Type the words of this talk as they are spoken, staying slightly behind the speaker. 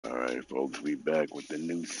right, folks, we back with the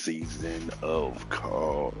new season of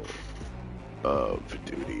Call of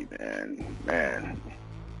Duty, man.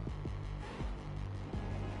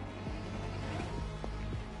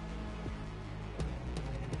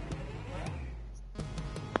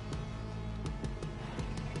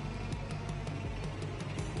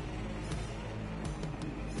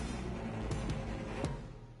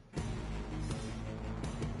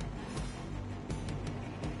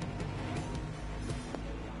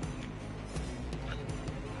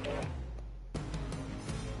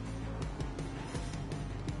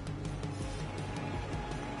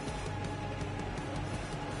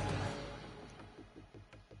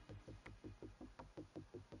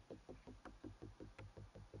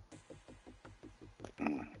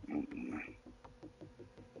 Mm, mm, mm.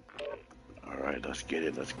 All right, let's get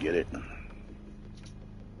it.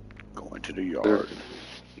 Going to the yard.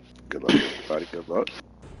 Good luck, everybody. Good luck.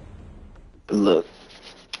 Look.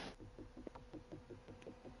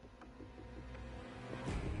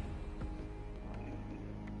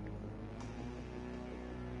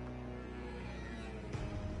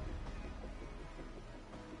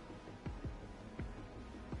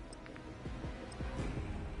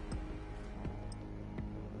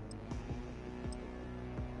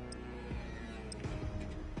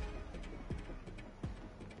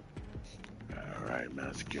 All right, man,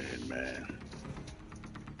 let's get it, man.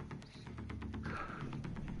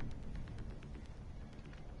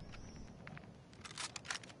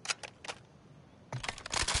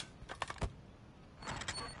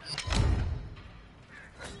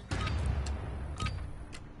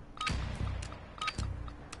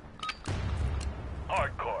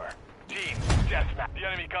 Hardcore. Team, deathmatch. The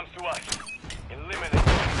enemy comes to us. Eliminate.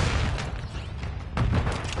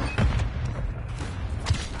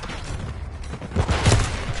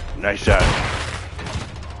 Nice shot.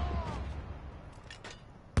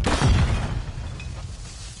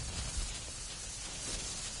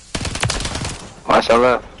 Watch out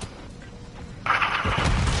left.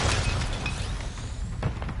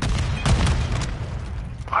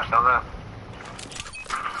 Watch out left.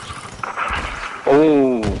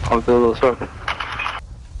 Oh, come through a little circle.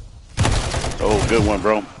 Oh, good one,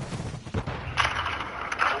 bro.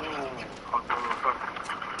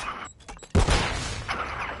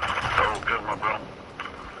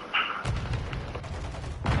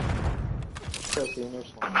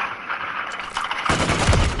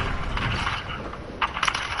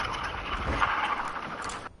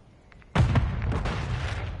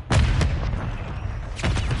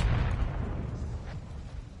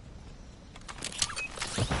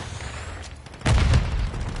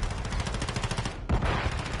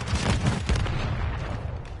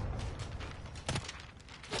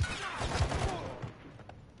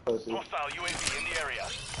 Hostile UAV in the area.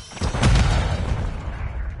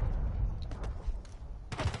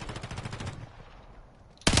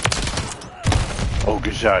 Oh,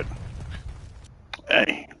 good shot.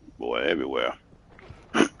 Hey, boy, everywhere.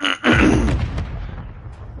 Enemy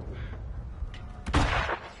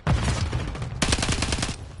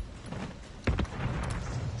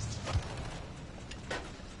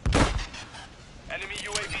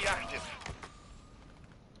UAV active.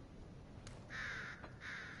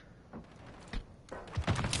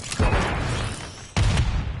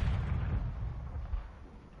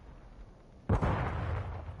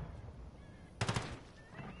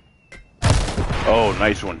 Oh,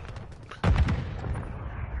 nice one.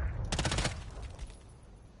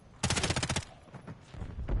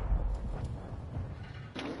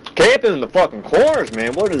 Camping in the fucking corners,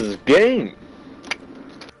 man. What is this game?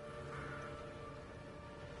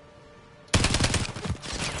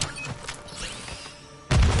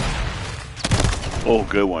 Oh,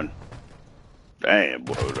 good one. Damn,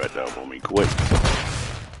 boy, right there on me quick.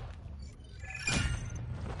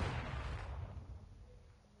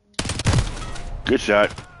 Good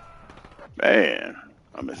shot. Man,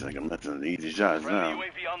 I'm missing the easy shots Friendly now.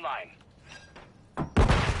 UAV online.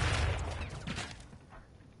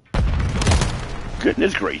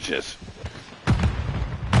 Goodness gracious.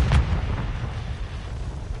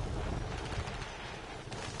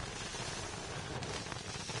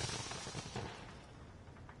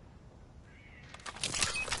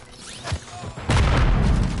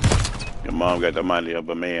 Your mom got the money of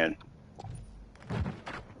a man.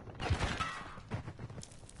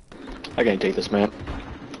 I can't take this, man.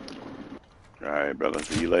 All right, brother.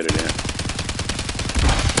 See you later then.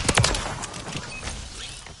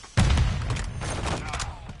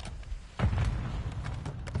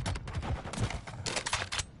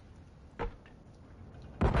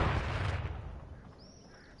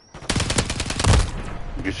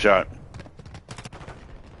 Good shot.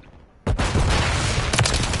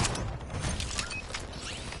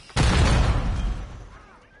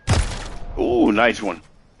 Ooh, nice one.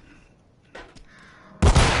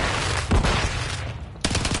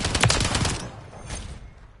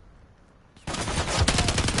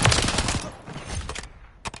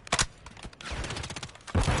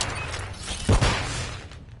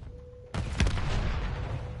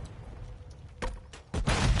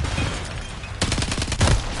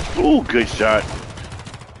 Ooh, good shot.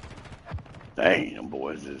 Dang, them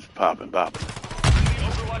boys is popping.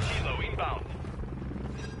 Overwatch Hilo inbound.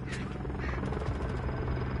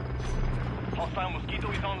 Hostile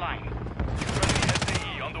Mosquito is online. Friendly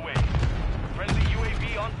SAE on the way. Friendly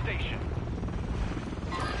UAV on station.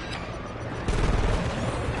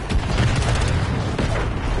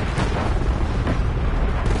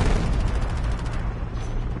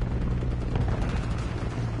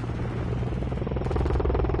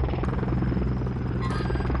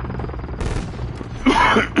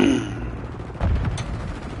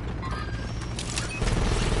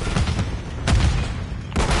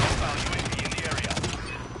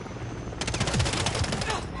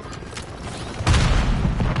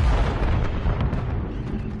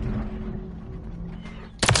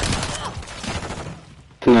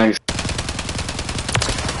 Nice.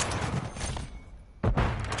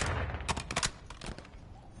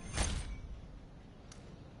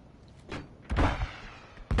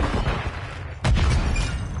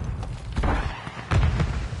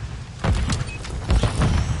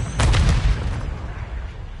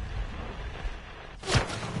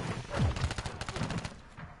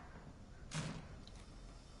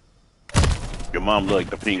 Your mom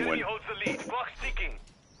looked like the Enemy penguin. holds the lead. Clock ticking.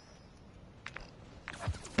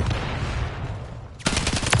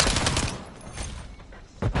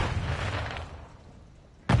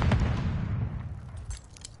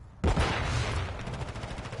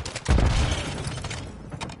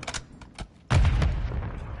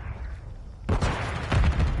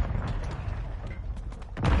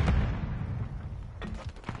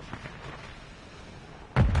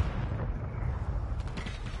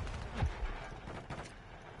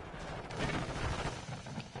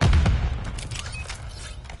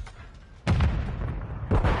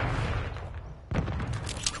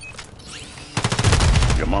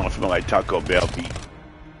 Your mom smell like Taco Bell beef.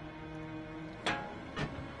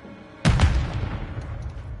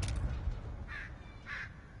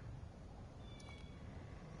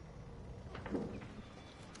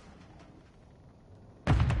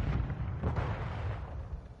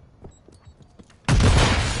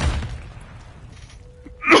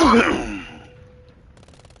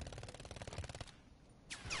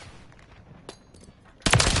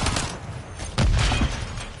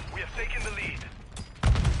 We have taken the lead.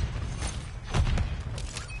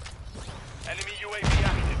 Enemy UAV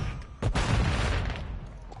active.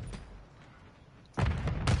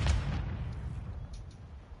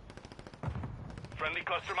 Friendly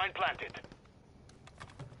cluster mine planted.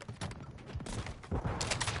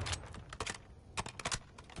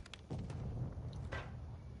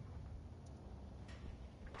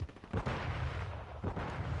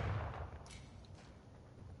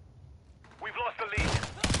 We've lost the lead.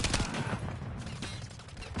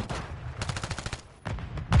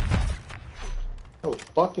 No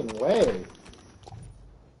fucking way.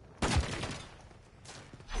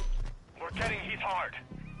 We're getting hit hard.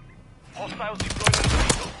 Hostiles deployed on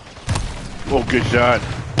Mosquito. Oh, good shot.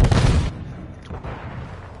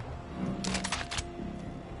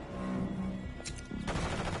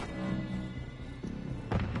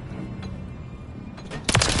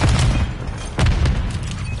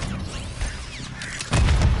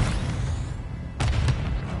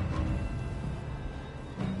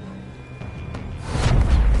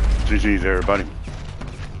 GG's, everybody.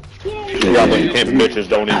 Y'all fucking camping bitches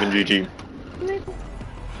don't even GG.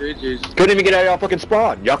 GG's. Couldn't even get out of y'all fucking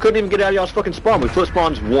spawn. Y'all couldn't even get out of y'all's fucking spawn. We put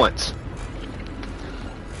spawns once.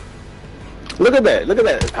 Look at that. Look at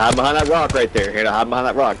that. Hide behind that rock right there. Here, hide behind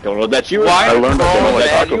that rock. Don't know that you. Why I learned grown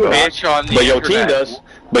that men Taco Bell. bitch on the But your internet? team does.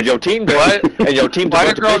 But your team does. What? And your team Why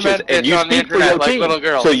does do grown men and bitch you on the speak for internet your like team. little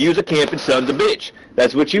girls? So use a camping son's a bitch.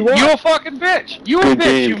 That's what you want. You a fucking bitch. You a Good bitch.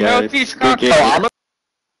 game, You guys. mouthpiece Good game. cocksucker. Oh, I'm a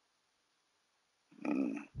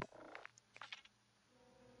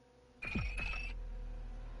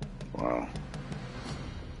Wow.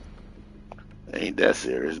 Ain't that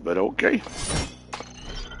serious, but okay.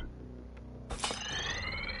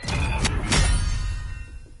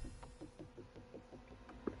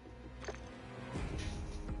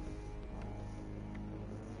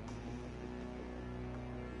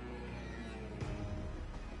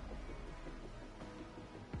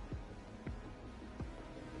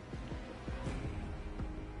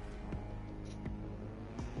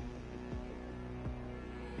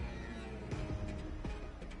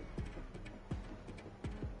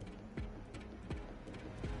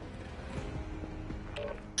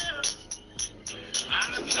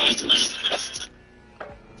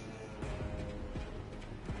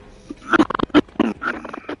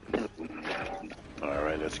 All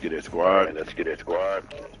right, let's get it,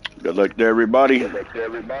 squad. Good luck to everybody. Good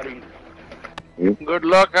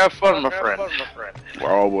luck, have fun, my friend.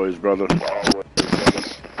 Always, brother.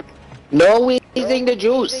 No wheezing the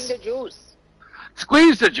juice.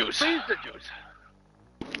 Squeeze the juice.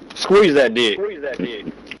 Squeeze that dick.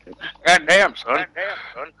 God damn, son.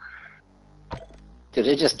 Did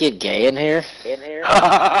it just get gay in here?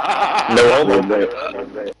 No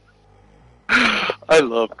homo. I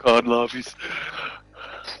love cod lobbies.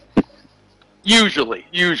 Usually.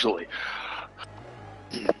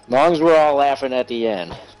 As long as we're all laughing at the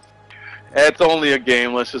end. It's only a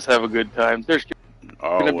game. Let's just have a good time. There's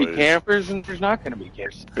going to be Always. campers and there's not going to be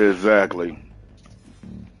campers. Exactly.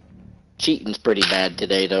 Cheating's pretty bad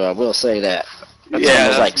today, though. I will say that. That's Yeah, almost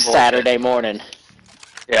that's like bullshit. Saturday morning.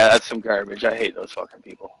 Yeah, that's some garbage. I hate those fucking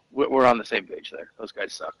people. We're on the same page there. Those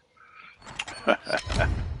guys suck.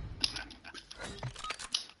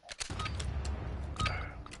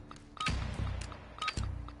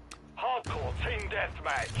 Hardcore team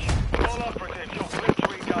deathmatch. All operatives, your clips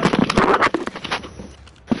are engaged.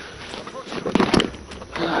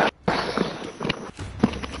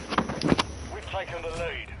 We've taken the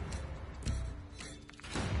lead.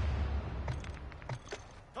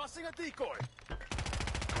 Tossing a decoy.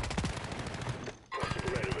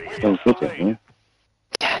 Don't put it, man.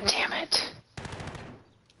 God damn it.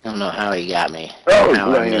 I don't know how he got me. Oh, How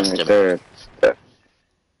I laying missed right him. there.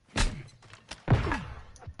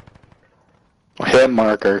 Hit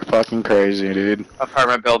marker, fucking crazy, dude.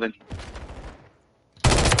 Apartment building.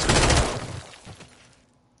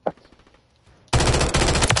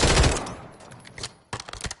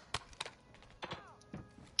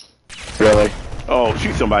 Really? Oh,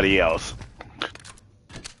 shoot somebody else.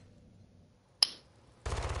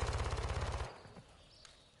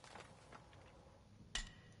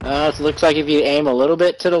 It looks like if you aim a little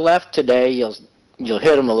bit to the left today, you'll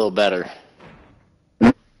hit him a little better.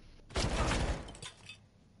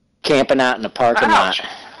 Camping out in the parking lot. Ouch.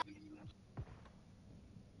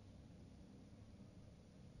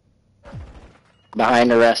 Behind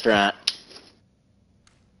the restaurant.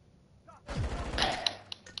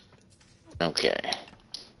 Okay.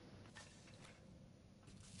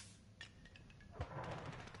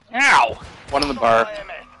 Ow! One in the bar. IMS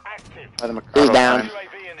active. By the Mikado He's down. sign.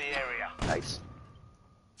 UAV in the area. Nice.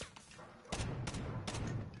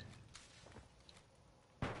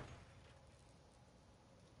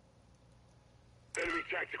 Enemy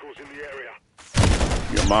tacticals in the area.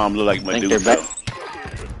 Your mom look like I think they're Medusa. back.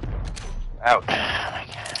 Ouch. Oh my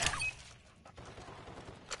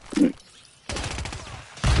god.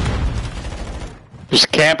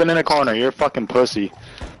 Just camping in a corner, you're a fucking pussy.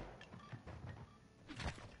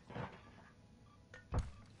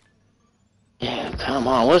 Yeah, come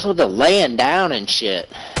on. What's with the laying down and shit?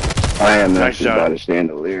 I am Nice actually shot. by the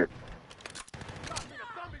chandelier.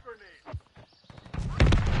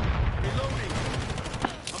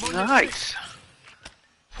 Nice.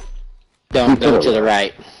 Don't go to the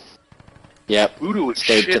right. Yep. Voodoo is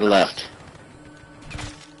Stay shit. to the left.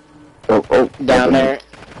 Oh, Down there.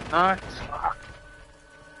 Nice.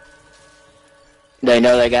 They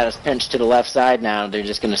know they got us pinched to the left side now. They're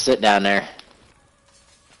just gonna sit down there.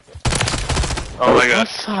 Oh my Oh god.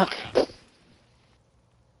 fuck.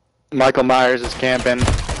 Michael Myers is camping.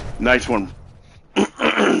 Nice one.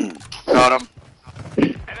 Got him.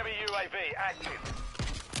 Enemy UAV active.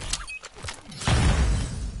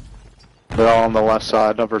 They're all on the left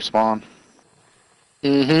side of her spawn.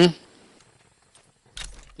 Mm-hmm.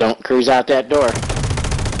 Don't cruise out that door.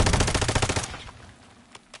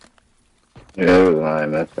 Yeah, there was an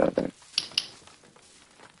IMS out there.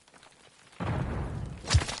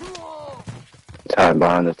 Tied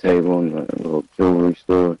behind the table in the little jewelry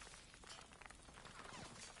store.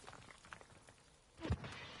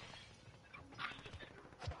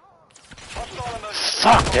 Hostile emergency.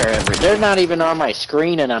 Fuck, they're not even on my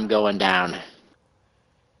screen and I'm going down.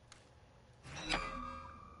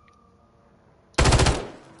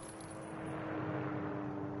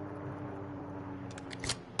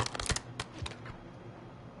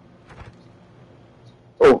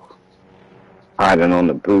 Oh! Hiding on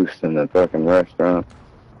the booth in the fucking restaurant.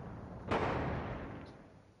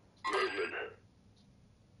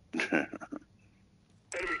 Enemy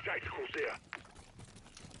tacticals here.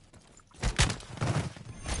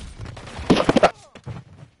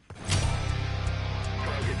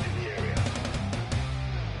 Targets in the area.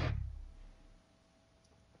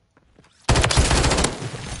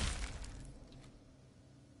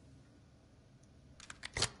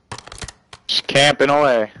 Just camping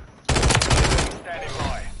away.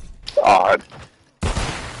 odd.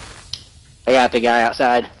 I got the guy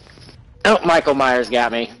outside. Oh, Michael Myers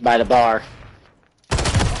got me by the bar.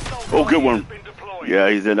 Oh, good one. Yeah,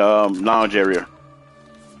 he's in lounge area.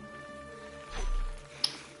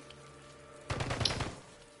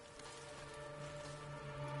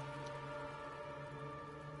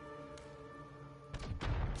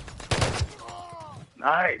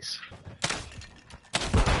 Nice.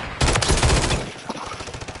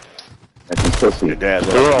 That's just pussy. Your dad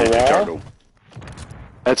Through a loves Ninja wall? Turtle.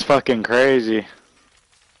 That's fucking crazy.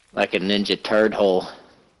 Like a ninja turd hole.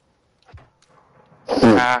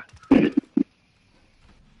 Ah, Friendly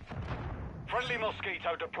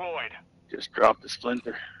Mosquito deployed. just dropped the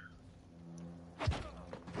splinter.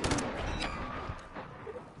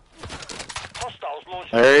 Hostiles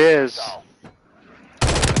launched. There he is. missile.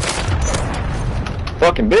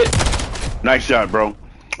 Fucking bitch. Nice shot, bro.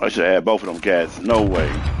 I should have had both of them cats. No way.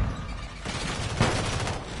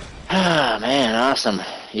 Ah, man, awesome.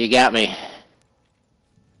 You got me.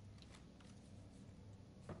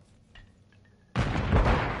 The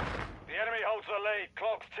enemy holds the lead.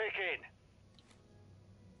 Clock's ticking.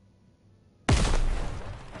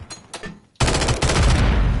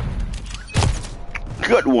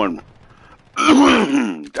 Good one.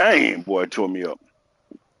 Damn, boy, tore me up.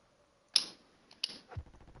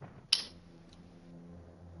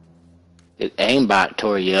 The aimbot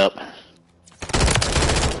tore you up.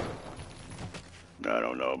 I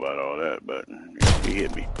don't know about all that, but he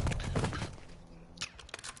hit me.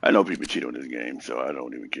 I know people cheat on this game, so I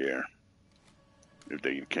don't even care. If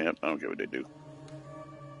they camp, I don't care what they do.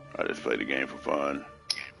 I just play the game for fun.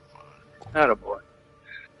 Attaboy.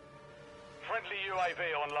 Friendly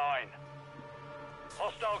UAV online.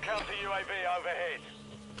 Hostile counter UAV overhead.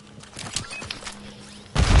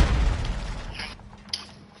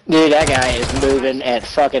 Dude, that guy is moving at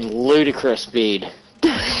fucking ludicrous speed.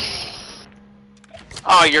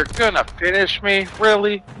 Oh, you're gonna finish me?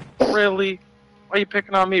 Really? Really? Why are you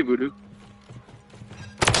picking on me, Voodoo?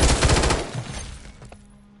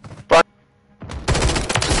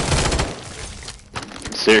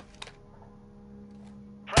 Serious.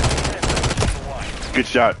 Friendly airstrike away. Good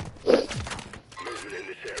shot. Moving in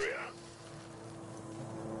this area.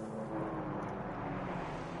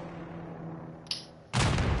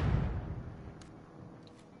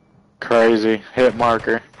 Crazy. Hit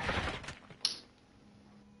marker.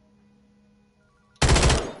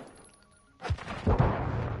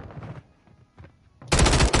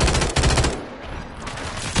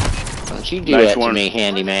 Don't you do Nice that one. to me,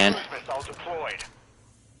 handyman. Cruise missile deployed.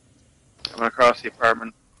 Coming across the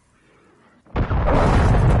apartment.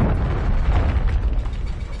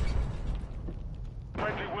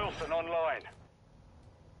 Friendly Wilson online.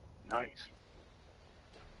 Nice.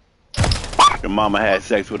 Your mama had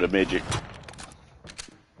sex with a midget.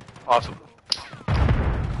 Awesome.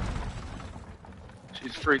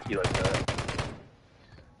 She's freaky like that.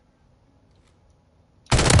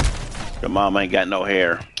 Your mama ain't got no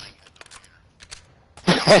hair.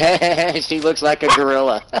 She looks like a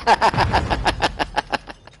gorilla.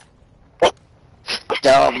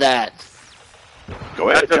 Tell him that. Go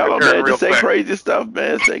ahead, That took tell a him, turn man. real Just say quick. crazy stuff,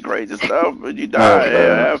 man. Say crazy stuff, and you die. Oh,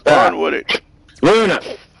 Yeah, have stop. fun with it. Luna!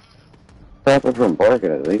 Stop her from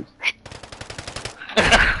barking at least.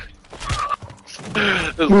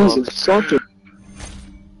 This is such a...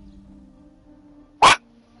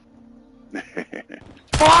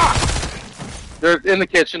 They're in the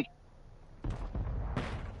kitchen.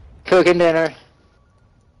 Cooking dinner.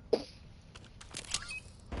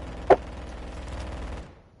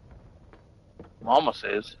 Mama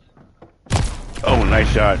says. Oh, nice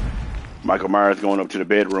shot. Michael Myers going up to the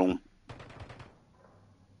bedroom.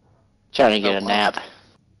 Trying to get a nap.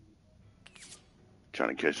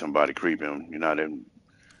 Trying to catch somebody creeping. You're not in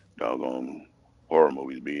doggone horror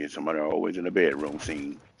movies, be somebody always in the bedroom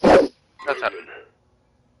scene. That's happening.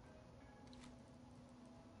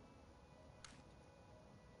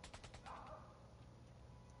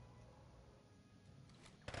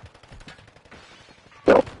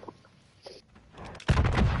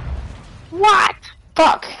 What?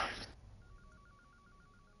 Fuck.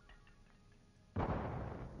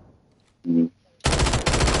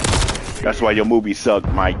 That's why your movie sucked,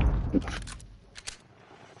 Mike.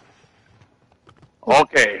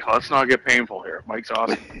 Okay, let's not get painful here. Mike's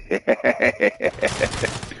awesome.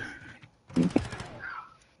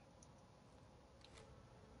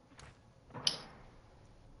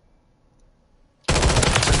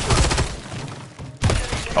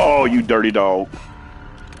 Oh, you dirty dog.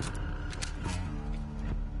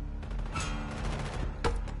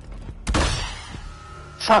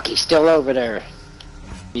 Fuck, he's still over there.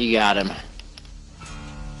 You got him.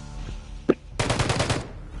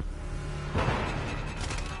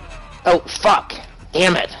 Oh, fuck!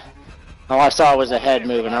 Damn it! All I saw was a head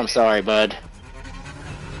moving. I'm sorry, bud.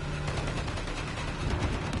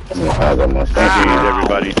 GG's,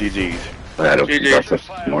 everybody. GG's.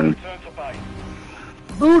 GG. Morning.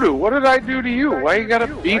 Voodoo, what did I do to you? Why you gotta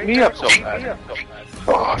beat me up so bad?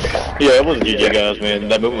 Yeah, it wasn't GG, guys, man.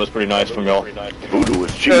 That movement was pretty nice from y'all. Voodoo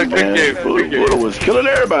was cheating, man. Voodoo was killing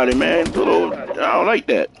everybody, man. Voodoo, I don't like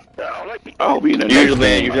that. I hope he in the next Usually,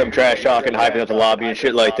 man, game. usually I'm trash talking, hyping up the lobby and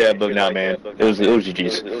shit like that, but nah, man. It was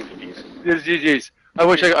GG's. It's GG's. I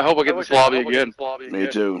hope I get this lobby again. Me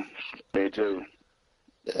too. Me too.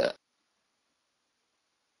 Yeah.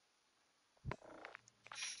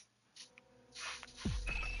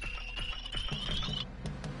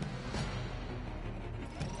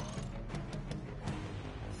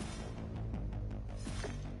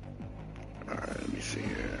 Alright, let me see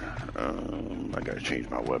here. I gotta change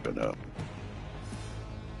my weapon up.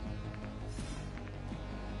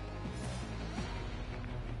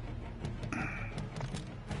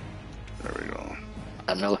 There we go.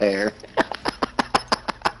 I have no hair.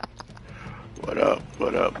 What up?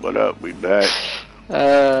 What up? What up? We back.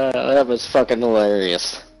 That was fucking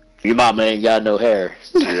hilarious. Your mama ain't got no hair.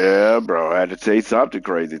 Yeah, bro. I had to say something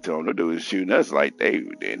crazy to him. The dude was shooting us like they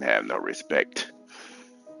didn't have no respect.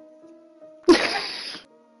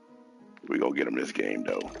 We gonna get them this game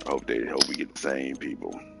though. Hope we get the same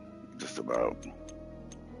people. Just about.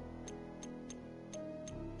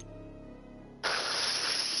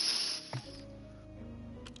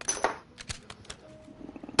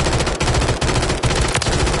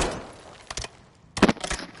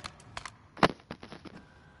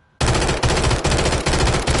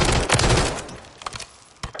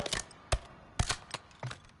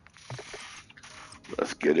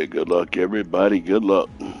 Let's get it. Good luck, everybody. Good luck.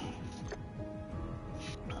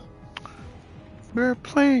 We're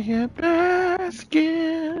playing basketball.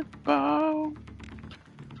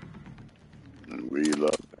 We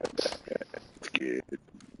love basketball.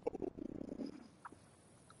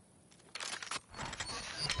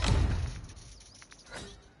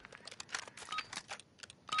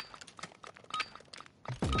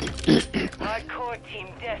 Hardcore team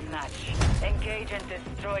deathmatch. Engage and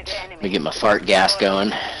destroy the enemy. Let me get my fart gas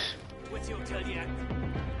going.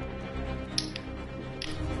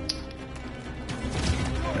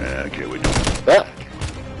 Okay, we do. Well,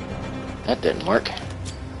 that didn't work.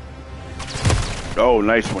 Oh,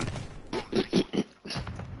 nice one.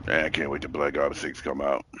 I can't wait till Black Ops 6 come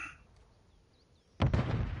out.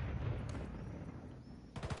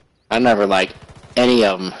 I never liked any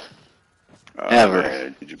of them. Ever.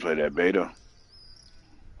 Man, did you play that beta?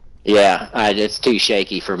 Yeah, it's too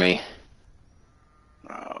shaky for me.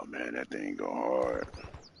 Oh man, that thing go hard.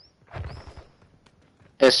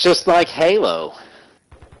 It's just like Halo.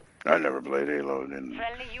 I never played Halo, and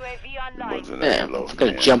Friendly UAV it online. wasn't a Yeah, Halo it's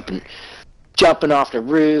gonna fan. jumping off the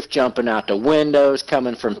roof, jumping out the windows,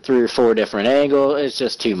 coming from 3 or 4 different angles. It's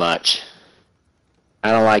just too much.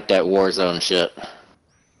 I don't like that Warzone shit.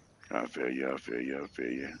 I feel you. I feel you. I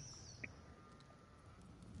feel you.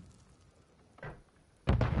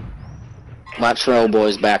 Watch for old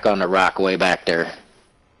boys back on the rock way back there.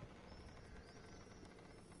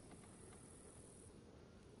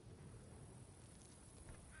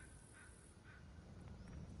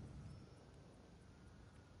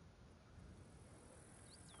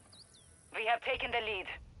 We have taken the lead.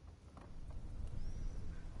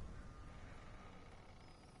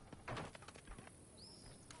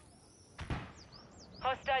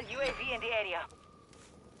 Hostile UAV in the area.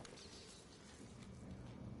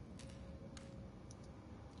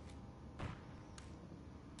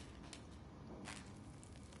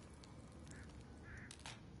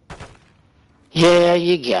 Yeah,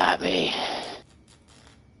 you got me.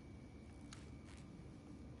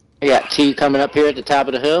 I got 2 coming up here at the top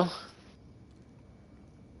of the hill.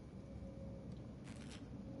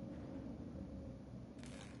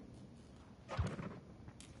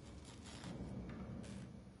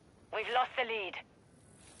 We've lost the lead.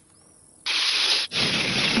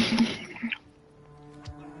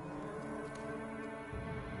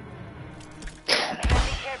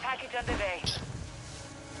 Friendly care package on the way.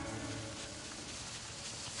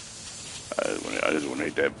 I just want to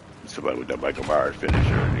hit that somebody with that Michael Myers finisher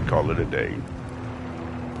and call it a day.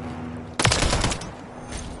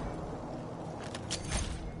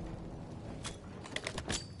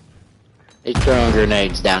 He's throwing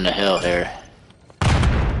grenades down the hill here.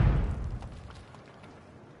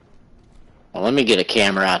 Well, let me get a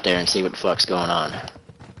camera out there and see what the fuck's going on.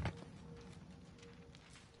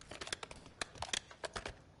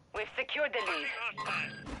 We've secured the lead.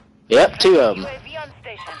 Yep, 2 of them. UAV on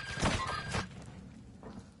station.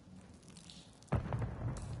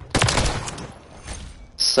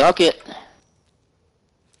 Suck it.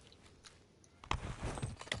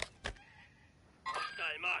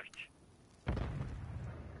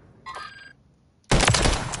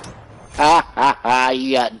 Ha ha ha,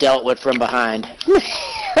 you got dealt with from behind.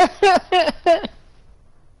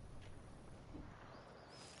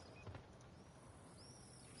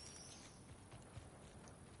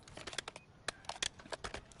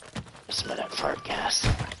 Smell that fart gas.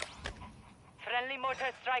 Friendly mortar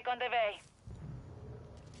strike on the way.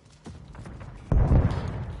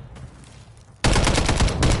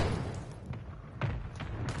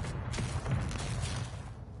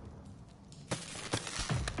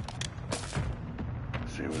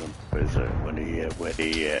 See what I'm is it? Where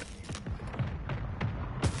he at?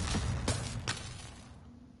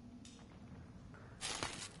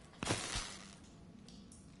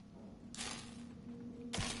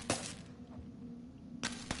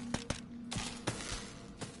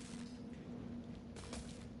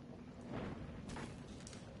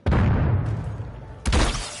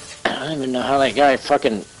 I don't even know how that guy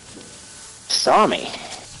fucking saw me.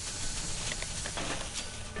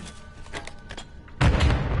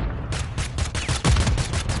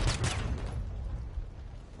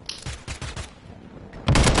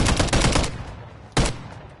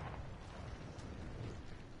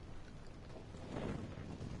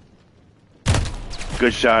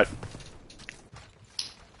 Good shot.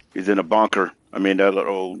 He's in a bunker. I mean, that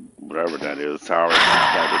little, whatever that is, tower.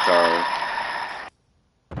 Like the tower.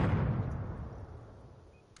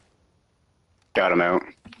 Got him out.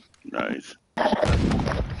 Nice.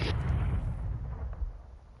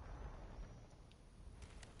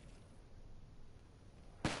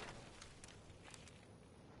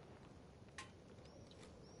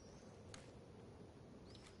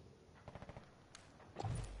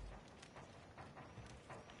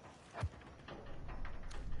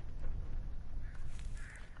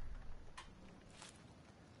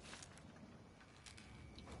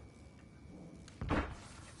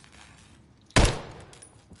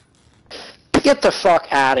 Get the fuck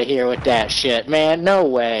out of here with that shit, man. No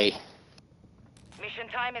way. Mission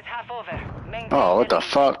time is half over. Maintain Oh, what the lead.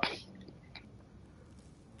 fuck?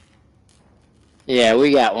 Yeah,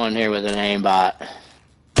 we got one here with an aimbot.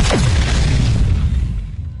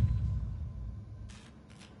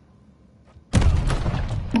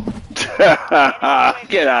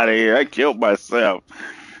 Get out of here. I killed myself.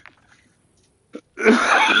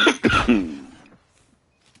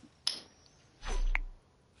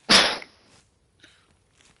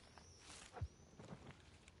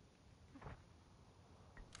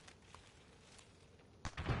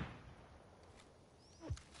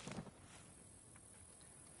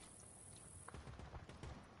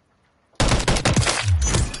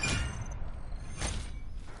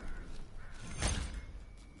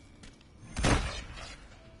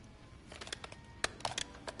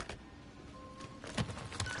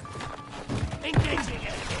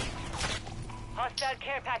 Hostile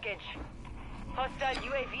care package. Hostile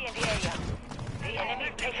UAV in the area. The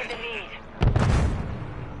enemy's taking the lead.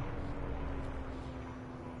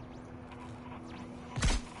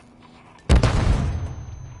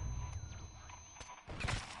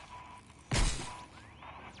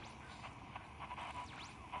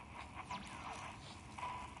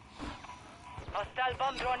 Hostile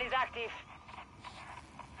bomb drone is active.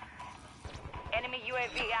 Enemy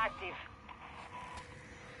UAV active.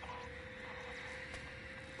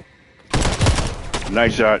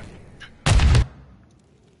 Nice shot.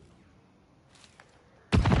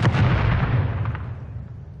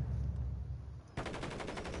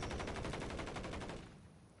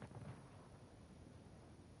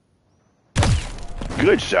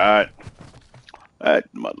 Good shot. That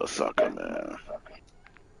mother sucker, man.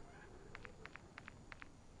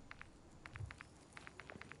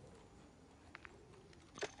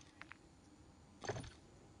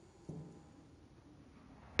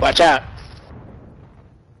 Watch out.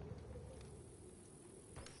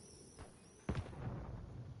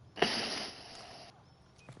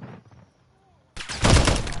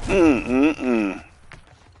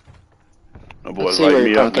 My Let's boy's see where lighting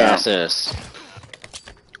me your up punk now. ass is.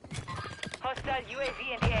 Hostile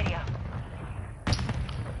UAV in the area.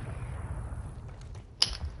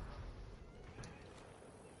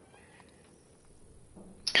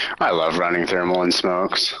 I love running thermal and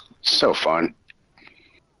smokes. So fun.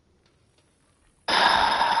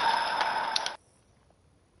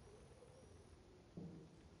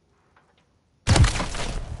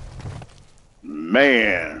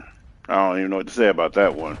 Man, I don't even know what to say about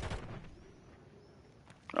that one.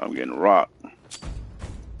 I'm getting rocked.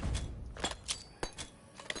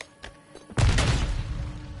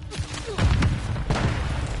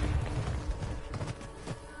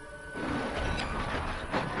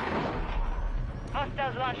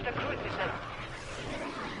 launched a cruise missile.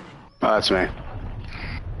 Oh, that's me.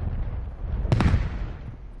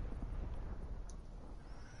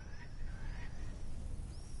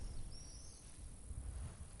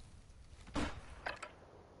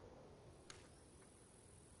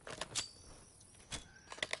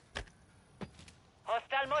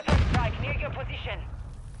 Hostile motor strike near your position.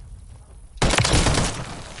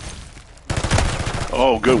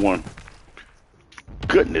 Oh, good one.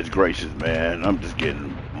 Goodness gracious, man. I'm just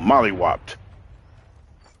getting mollywopped.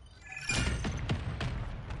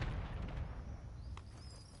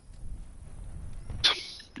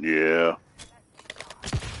 Yeah.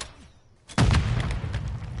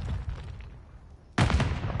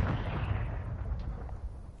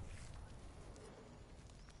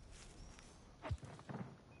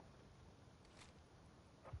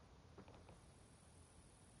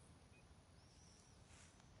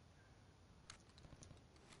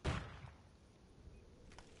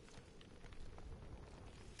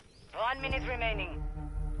 One minute remaining.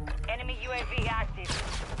 Enemy UAV active.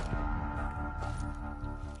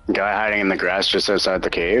 Guy hiding in the grass just outside the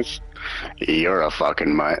cave. You're a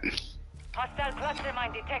fucking mutt. Hostile cluster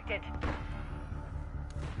mine detected.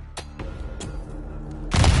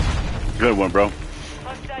 Good one, bro.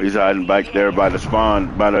 Hostile He's hiding UAV back in there area. by the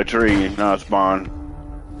spawn, by the tree, not spawn.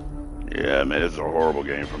 Yeah, man, it's a horrible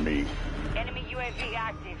game for me. Enemy UAV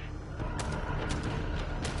active.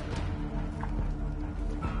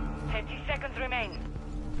 30 seconds remain.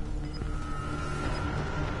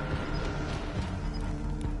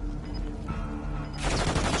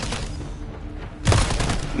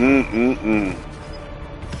 Mm-mm-mm.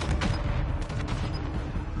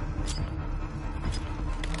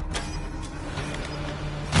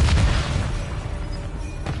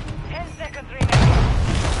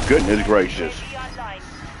 Goodness gracious.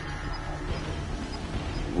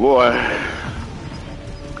 Boy,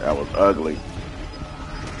 that was ugly.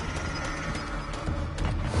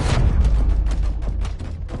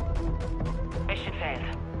 Mission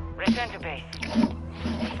failed. Return to base.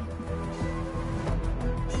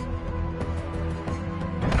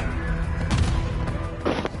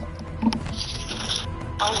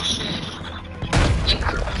 Oh shit.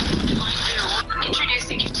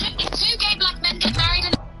 Introducing two gay black men get married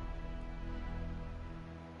and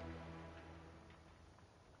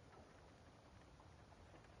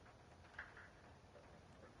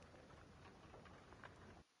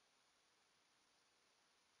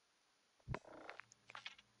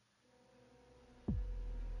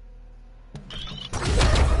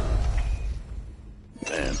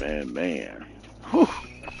Man. Whew.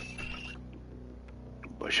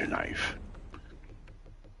 Butcher knife.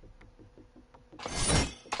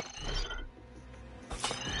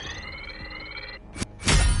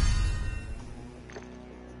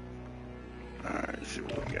 Alright, let's see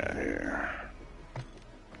what we got here.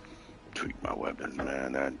 Tweak my weapons,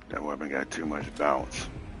 man. That weapon got too much bounce.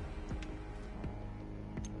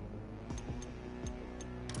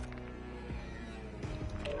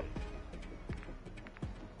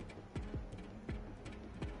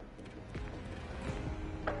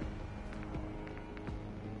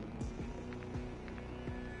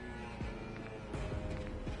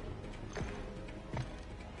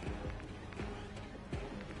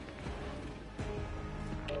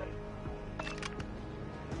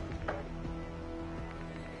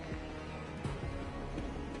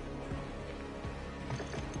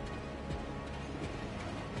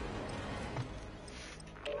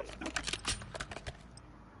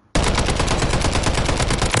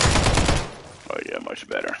 Oh yeah, much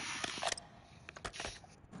better.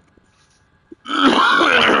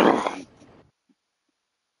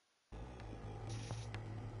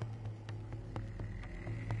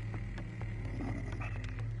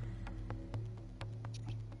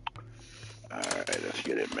 Alright, let's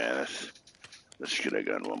get it, man. Let's get a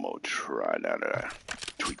gun one more try now that I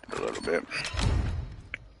tweaked it a little bit.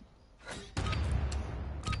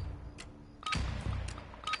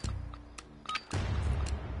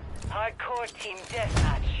 Hardcore team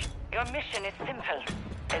deathmatch. Your mission is simple.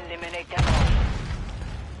 Eliminate them all.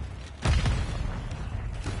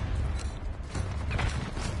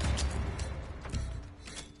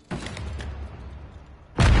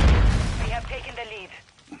 We have taken the lead.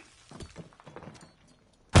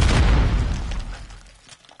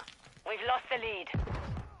 We've lost the lead.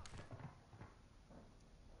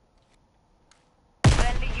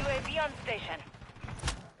 Friendly UAV on station.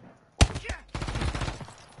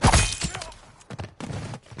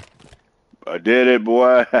 I did it,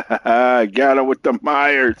 boy. I got him with the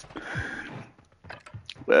Myers.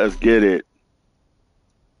 Let's get it.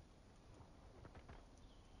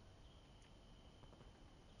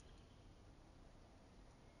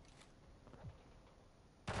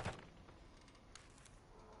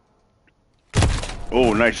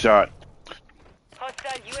 Oh, nice shot.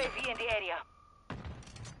 Hostile UAV in the area.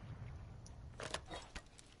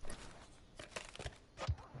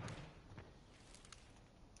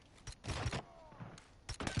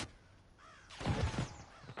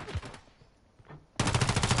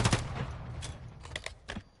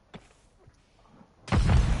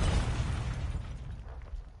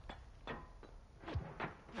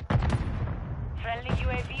 Friendly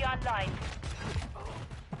UAV online.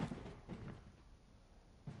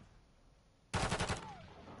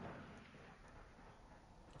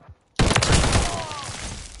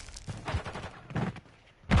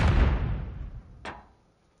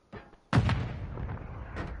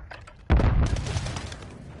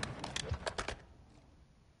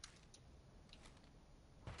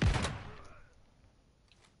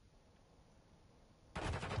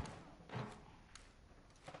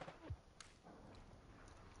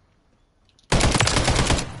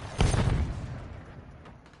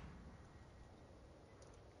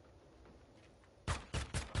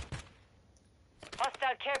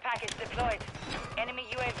 Hostile care package deployed. Enemy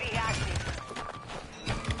UAV active.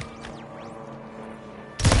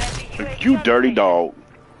 Friendly UAV You on dirty station. dog.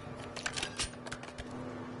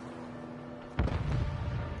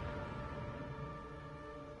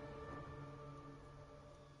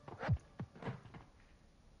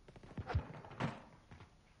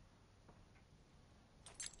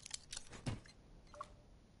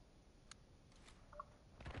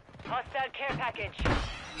 Hostile care package.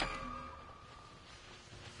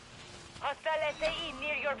 Hostile SAE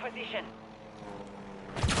near your position.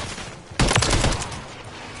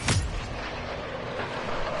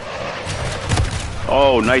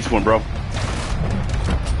 Oh, nice one, bro.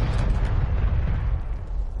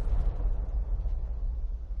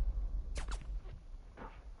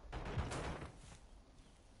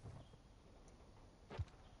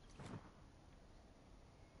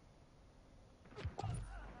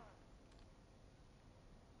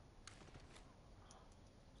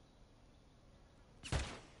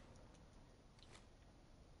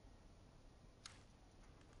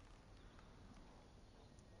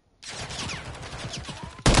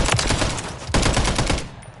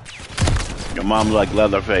 Your mom like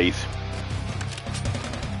Leatherface.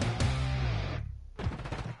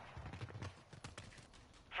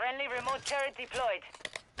 Friendly remote turret deployed.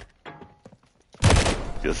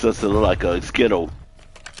 Your sister look like a Skittle.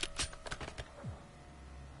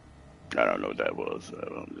 I don't know what that was.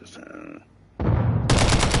 I'm just saying.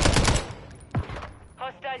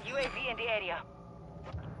 Hostile UAV in the area.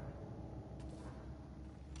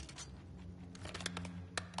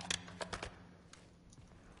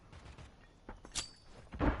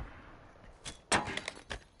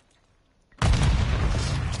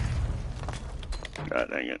 God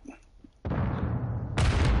dang it.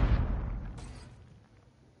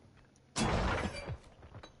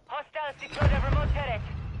 Hostiles deployed a remote turret.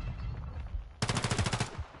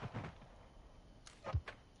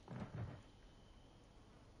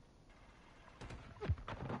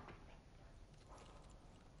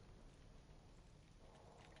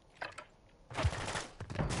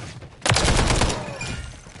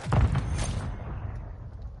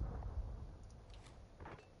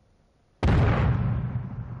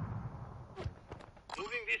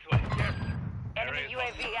 Moving this way. Careful. Enemy Area is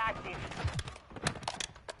UAV active.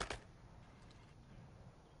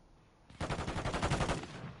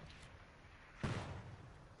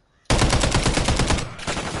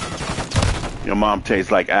 Your mom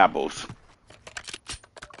tastes like apples.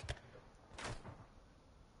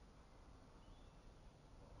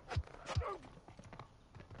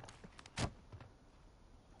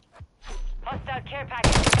 Hostile care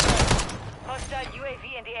package deployed. Hostile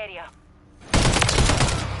UAV in the area.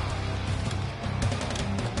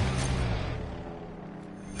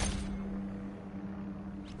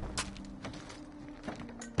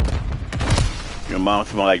 Your mom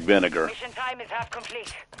smells like vinegar. Mission time is half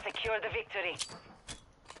complete. Secure the victory.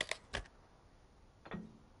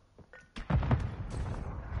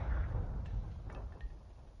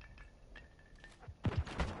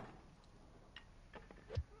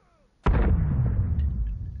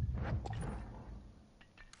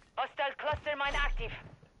 Hostile cluster mine active.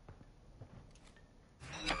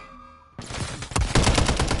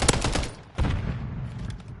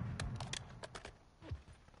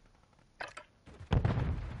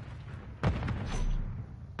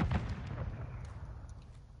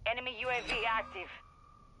 Enemy UAV active.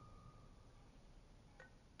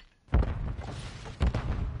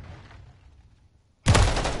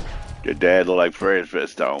 Your dad look like Fred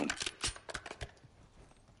Flintstone.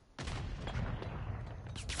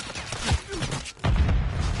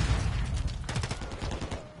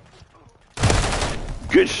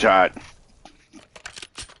 Good shot.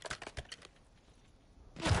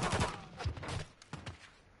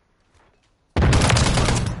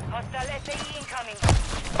 Hostile SAE incoming.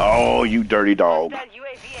 Oh, you dirty dog. Hostile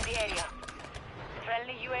UAV in the area.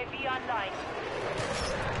 Friendly UAV online.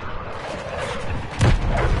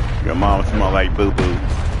 Your mom smell like boo-boo.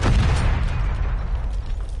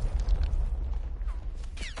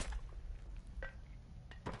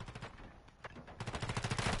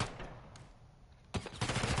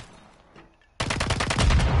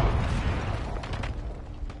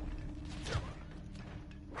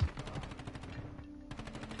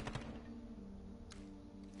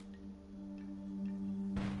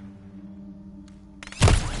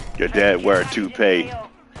 Your dad wear a toupee.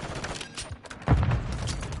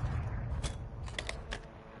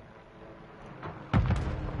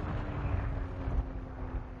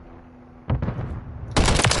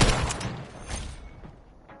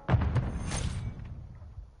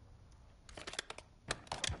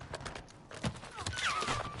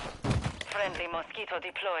 Friendly mosquito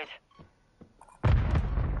deployed.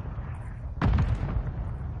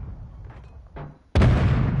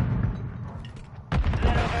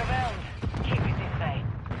 They're overwhelmed. Keep it this way.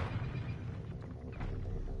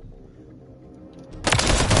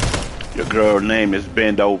 Your girl's name is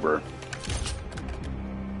Bend Over.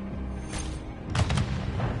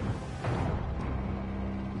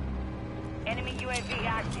 Enemy UAV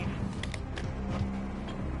active.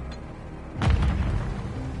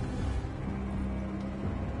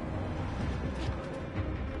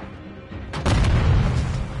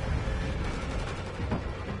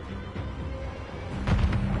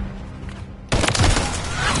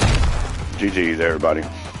 GG's, everybody.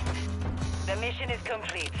 The mission is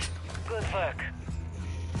complete. Good work.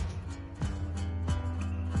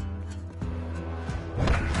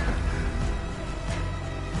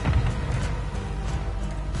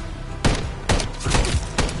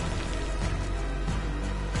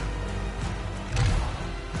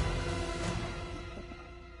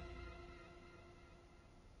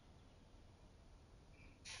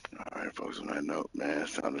 All right, folks, on that note, man,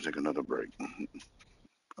 it's time to take another break.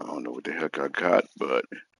 I don't know what the heck I got, but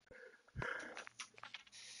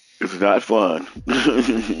it's not fun.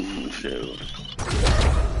 So,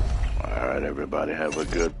 all right, everybody, have a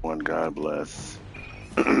good one. God bless.